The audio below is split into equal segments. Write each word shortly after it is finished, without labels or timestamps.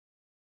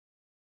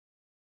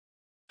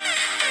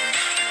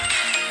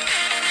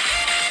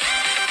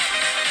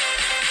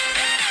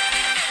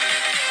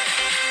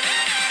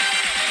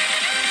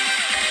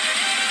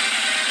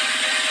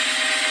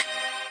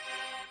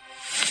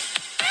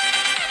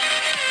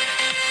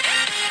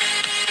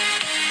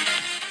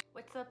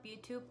up,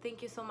 YouTube?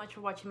 Thank you so much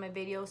for watching my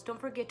videos. Don't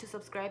forget to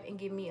subscribe and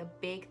give me a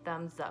big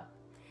thumbs up.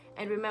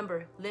 And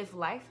remember, live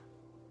life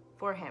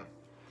for Him.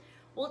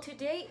 Well,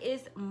 today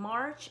is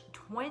March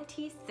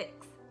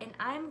 26th, and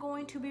I'm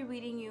going to be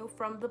reading you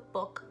from the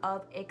book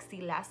of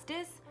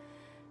Ecclesiastes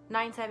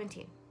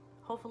 9:17.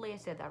 Hopefully I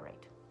said that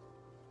right.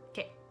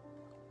 Okay,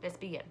 let's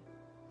begin.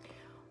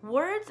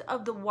 Words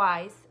of the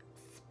wise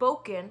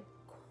spoken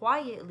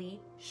quietly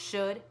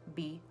should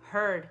be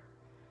heard,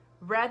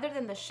 rather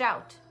than the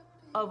shout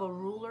of a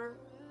ruler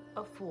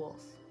of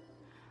fools.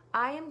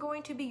 I am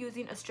going to be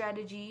using a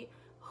strategy,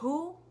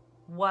 who,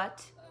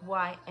 what,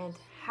 why, and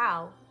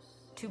how,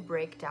 to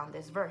break down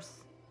this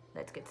verse.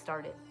 Let's get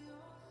started.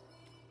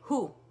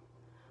 Who?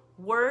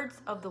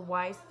 Words of the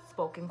wise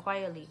spoken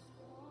quietly.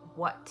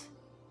 What?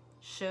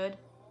 Should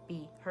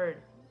be heard.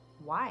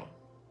 Why?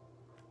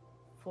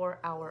 For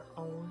our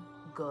own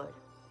good.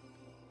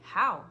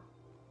 How?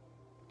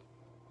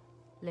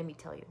 Let me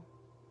tell you.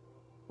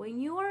 When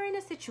you are in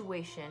a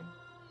situation,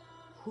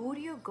 who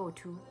do you go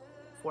to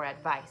for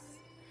advice?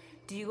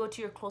 Do you go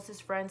to your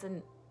closest friends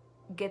and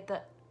get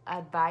the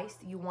advice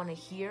you want to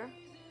hear?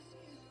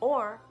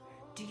 Or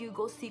do you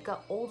go seek an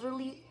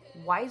elderly,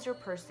 wiser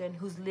person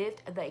who's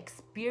lived the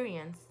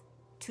experience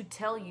to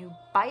tell you,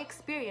 by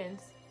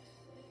experience,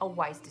 a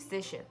wise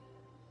decision?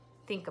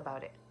 Think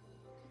about it.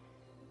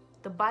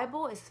 The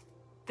Bible is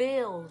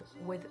filled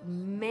with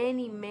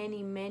many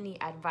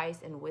advice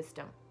and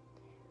wisdom.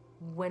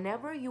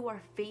 Whenever you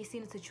are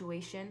facing a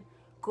situation,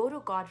 go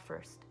to God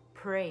first.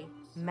 Pray,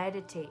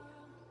 meditate.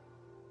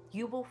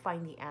 You will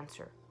find the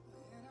answer.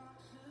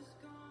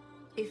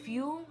 If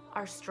you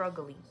are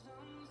struggling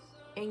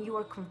and you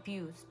are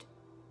confused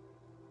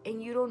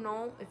and you don't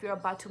know if you're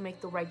about to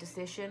make the right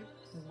decision,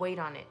 wait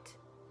on it.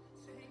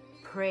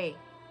 Pray.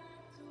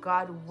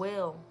 God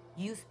will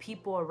use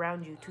people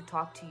around you to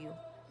talk to you.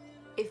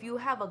 If you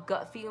have a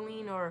gut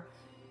feeling, or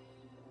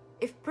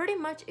if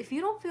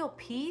you don't feel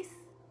peace,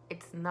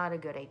 it's not a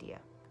good idea.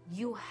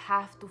 You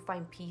have to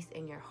find peace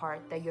in your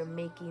heart that you're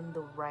making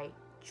the right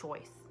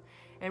choice.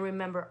 And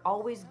remember,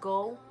 always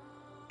go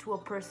to a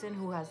person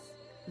who has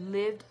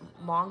lived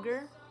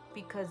longer,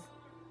 because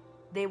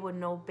they would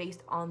know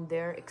based on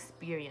their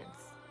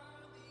experience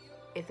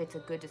if it's a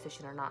good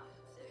decision or not.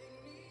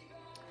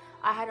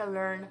 I had to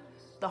learn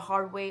the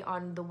hard way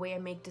on the way I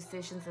make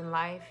decisions in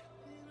life,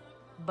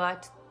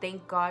 but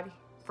thank God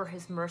for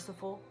His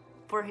mercy,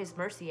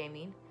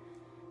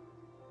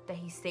 that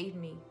He saved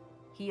me.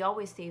 He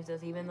always saves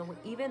us. Even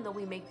though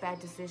we make bad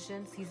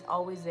decisions, He's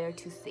always there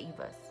to save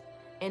us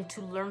and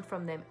to learn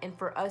from them, and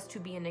for us to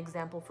be an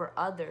example for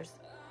others,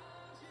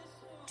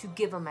 to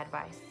give them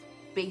advice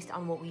based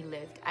on what we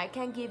lived. I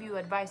can't give you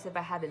advice if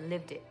I haven't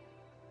lived it,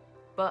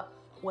 but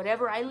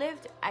whatever I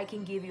lived, I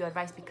can give you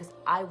advice because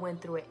I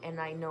went through it and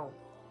I know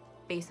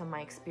based on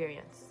my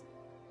experience.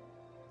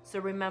 So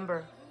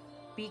remember,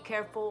 be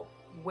careful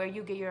where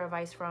you get your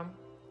advice from.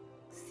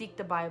 Seek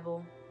the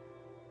Bible.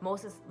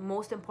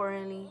 Most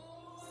importantly,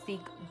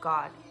 seek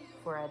God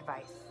for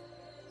advice.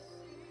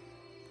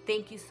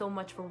 Thank you so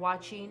much for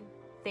watching.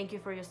 Thank you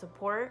for your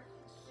support.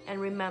 And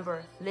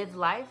remember, live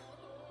life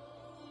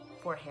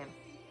for Him.